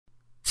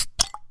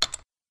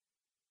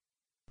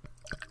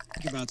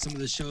think about some of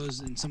the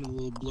shows and some of the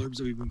little blurbs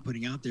that we've been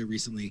putting out there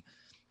recently.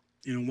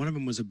 One of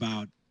them was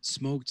about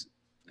smoked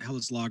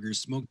Hellas lagers,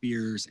 smoked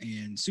beers,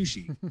 and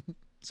sushi,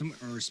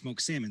 or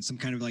smoked salmon, some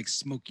kind of like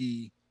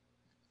smoky,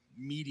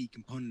 meaty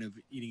component of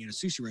eating at a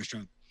sushi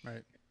restaurant.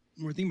 Right.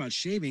 When we're thinking about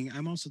shaving,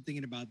 I'm also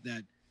thinking about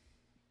that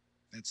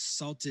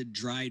salted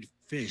dried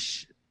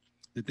fish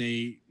that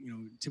they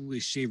typically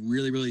shave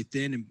really really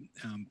thin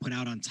and put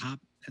out on top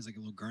as like a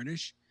little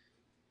garnish.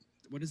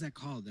 What is that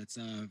called? That's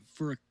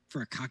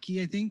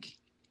furikake, I think.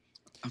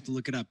 I'll have to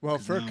look it up. Well, I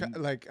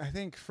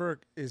think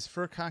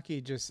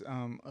furikake just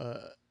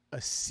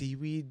a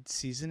seaweed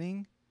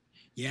seasoning.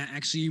 Yeah,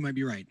 actually, you might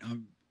be right.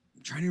 I'm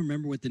trying to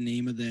remember what the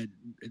name of that.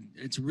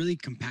 It's a really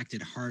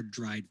compacted, hard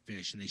dried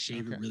fish, and they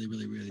shave it really,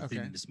 really, really thin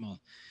into small.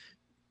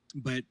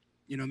 But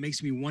it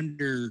makes me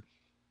wonder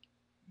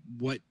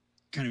what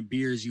kind of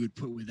beers you would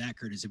put with that,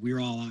 Curtis. If we were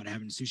all out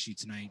having sushi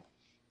tonight,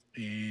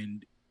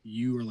 and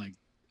you were like,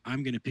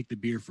 I'm going to pick the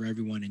beer for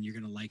everyone and you're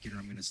going to like it or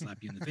I'm going to slap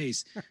you in the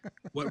face,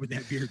 what would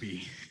that beer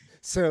be?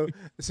 So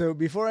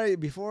before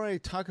I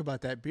talk about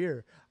that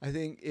beer, I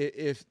think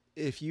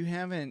if you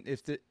haven't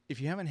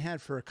had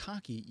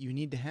furikake, you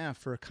need to have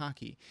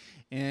furikake,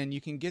 and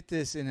you can get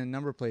this in a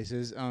number of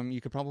places.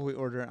 You could probably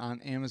order it on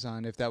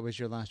Amazon if that was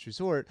your last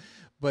resort,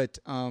 but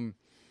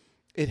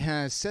it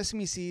has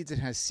sesame seeds, it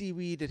has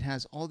seaweed, it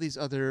has all these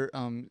other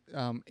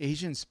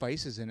Asian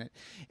spices in it,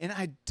 and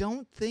I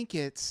don't think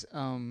it's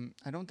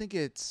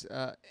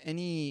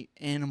any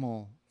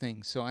animal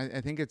thing. So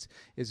I think it's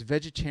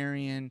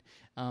vegetarian,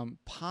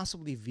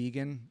 possibly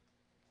vegan.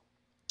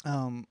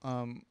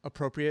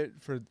 Appropriate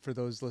for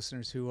those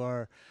listeners who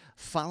are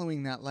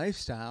following that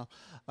lifestyle.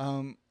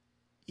 One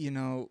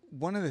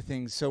of the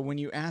things. So when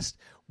you asked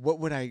what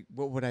would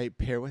I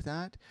pair with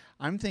that,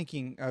 I'm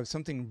thinking of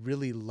something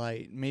really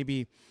light.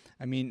 Maybe,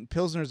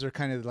 pilsners are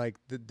kind of like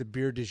the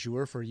beer du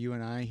jour for you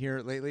and I here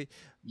lately.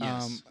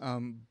 Yes.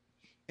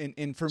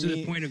 And for me, to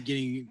the point of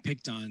getting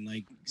picked on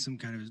like some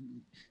kind of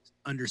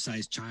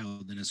undersized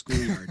child in a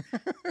schoolyard.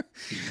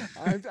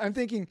 I'm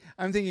thinking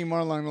more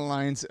along the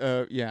lines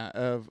of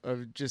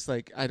just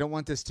like, I don't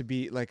want this to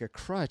be like a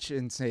crutch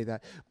and say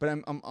that, but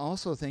I'm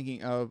also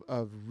thinking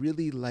of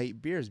really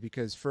light beers,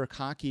 because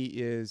furikake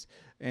is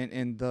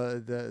and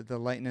the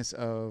lightness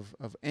of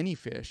any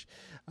fish,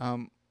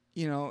 and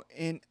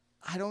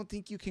I don't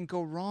think you can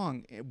go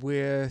wrong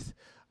with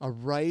a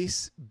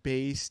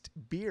rice-based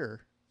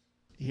beer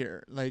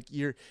here. Like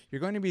you're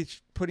going to be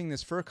putting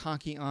this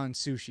furikake on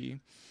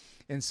sushi.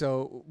 And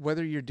so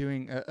whether you're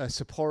doing a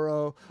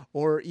Sapporo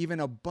or even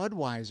a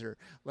Budweiser,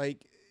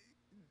 like,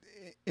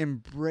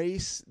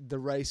 embrace the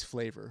rice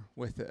flavor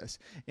with this.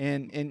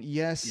 And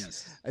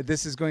yes,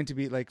 this is going to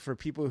be like, for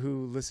people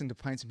who listened to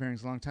Pints and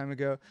Pairings a long time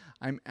ago,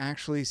 I'm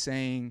actually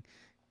saying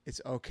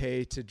it's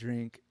okay to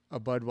drink a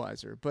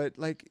Budweiser, but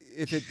like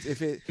if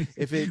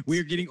it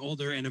we're getting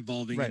older and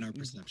evolving in our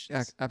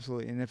perceptions.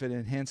 Absolutely. And if it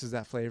enhances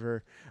that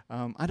flavor,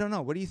 I don't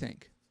know. What do you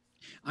think?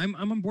 I'm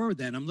on board with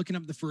that. I'm looking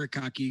up the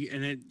furikake,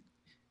 and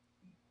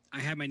I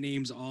have my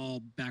names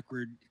all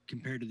backward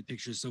compared to the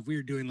pictures. So if we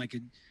were doing like a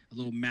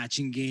little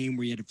matching game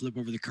where you had to flip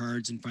over the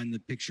cards and find the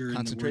picture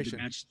and the word to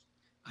match,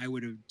 I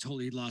would have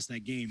totally lost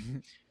that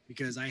game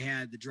because I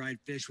had the dried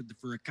fish with the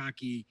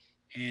furikake,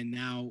 and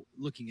now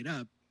looking it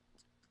up,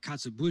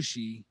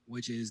 katsuobushi,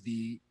 which is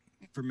the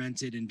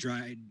fermented and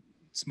dried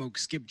smoked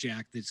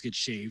skipjack that gets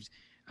shaved,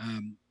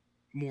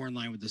 more in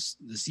line with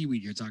the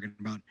seaweed you're talking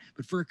about.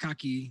 But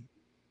furikake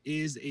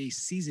is a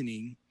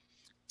seasoning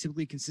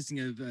typically consisting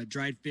of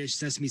dried fish,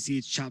 sesame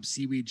seeds, chopped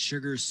seaweed,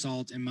 sugar,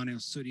 salt, and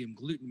monosodium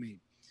glutamate,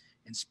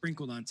 and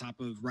sprinkled on top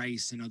of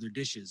rice and other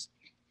dishes.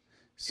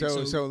 So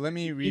let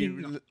me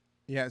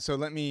so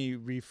let me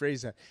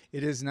rephrase that.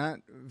 It is not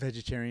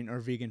vegetarian or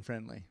vegan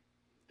friendly.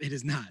 It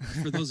is not.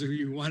 For those of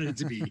you who wanted it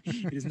to be,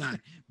 it is not.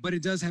 But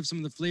it does have some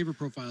of the flavor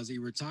profiles that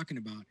you were talking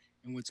about.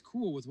 And what's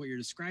cool with what you're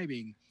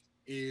describing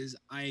is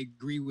I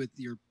agree with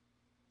your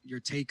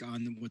take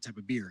on what type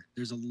of beer.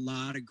 There's a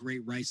lot of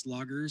great rice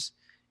lagers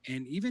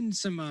and even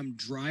some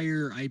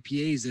drier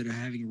IPAs that are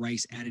having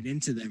rice added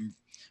into them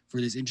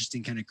for this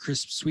interesting kind of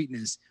crisp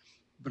sweetness.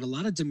 But a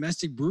lot of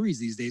domestic breweries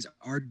these days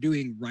are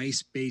doing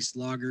rice-based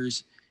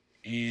lagers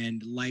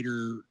and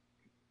lighter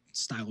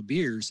style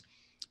beers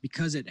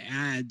because it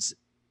adds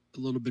a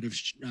little bit of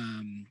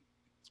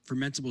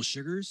fermentable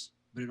sugars,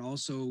 but it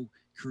also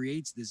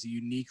creates this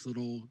unique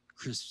little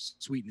crisp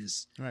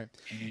sweetness. Right.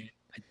 And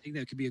I think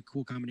that could be a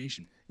cool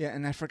combination. Yeah,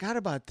 and I forgot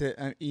about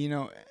the,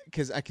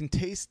 because I can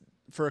taste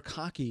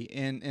furikake,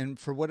 and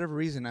for whatever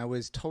reason, I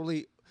was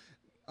totally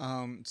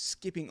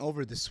skipping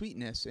over the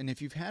sweetness. And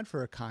if you've had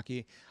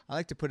furikake, I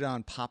like to put it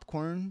on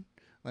popcorn,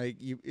 like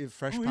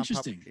fresh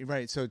popcorn.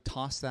 Right. So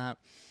toss that.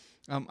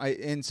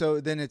 So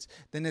then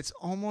it's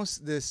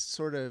almost this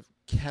sort of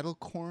kettle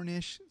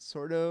cornish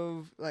sort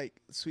of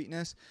like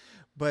sweetness,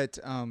 but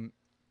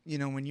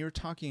when you're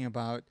talking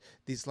about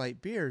these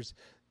light beers,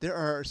 There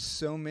are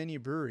so many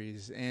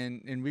breweries,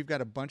 and we've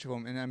got a bunch of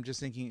them. And I'm just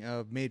thinking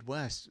of Made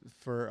West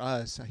for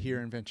us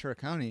here in Ventura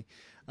County,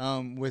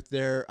 with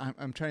their.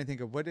 I'm trying to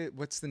think of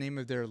what's the name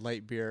of their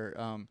light beer.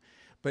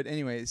 But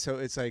anyway, so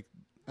it's like,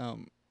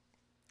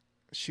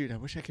 shoot, I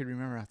wish I could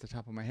remember off the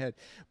top of my head.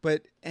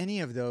 But any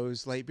of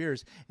those light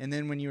beers, and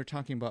then when you were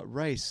talking about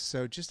rice,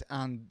 so just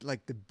on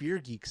like the beer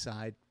geek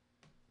side,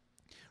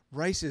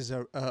 rice is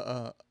a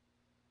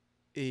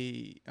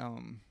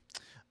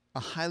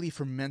highly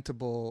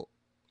fermentable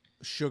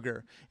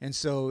sugar, and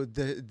so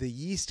the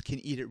yeast can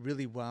eat it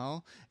really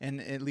well,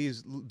 and it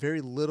leaves very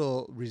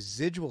little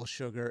residual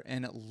sugar,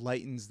 and it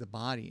lightens the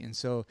body, and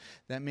so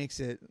that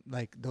makes it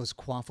like those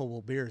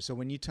quaffable beers. So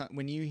when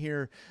you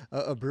hear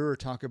a brewer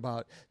talk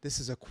about this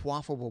is a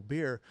quaffable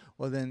beer,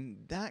 well then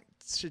that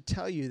should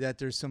tell you that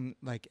there's some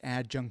like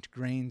adjunct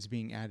grains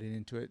being added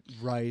into it,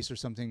 rice or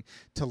something,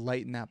 to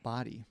lighten that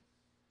body.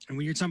 And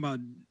when you're talking about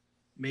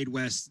Made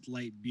West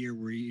light beer,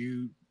 were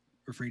you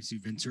referring to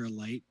Ventura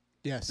Light?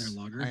 Yes, their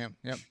lager. I am.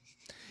 Yep.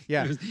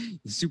 Yeah.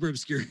 Super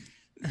obscure.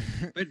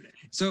 But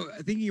so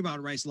thinking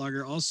about rice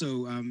lager,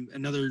 also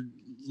another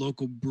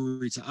local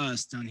brewery to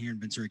us down here in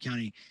Ventura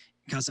County,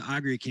 Casa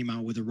Agria, came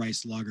out with a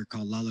rice lager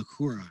called La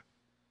Locura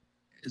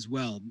as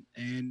well.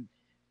 And,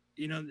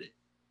 you know,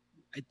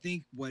 I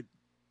think what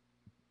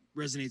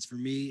resonates for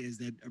me is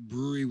that a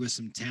brewery with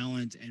some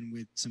talent and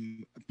with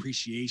some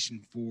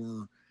appreciation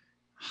for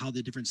how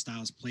the different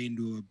styles play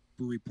into a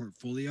brewery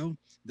portfolio,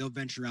 they'll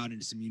venture out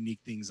into some unique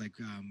things like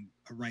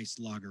a rice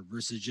lager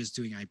versus just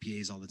doing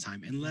IPAs all the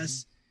time,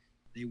 unless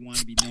they want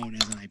to be known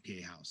as an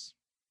IPA house.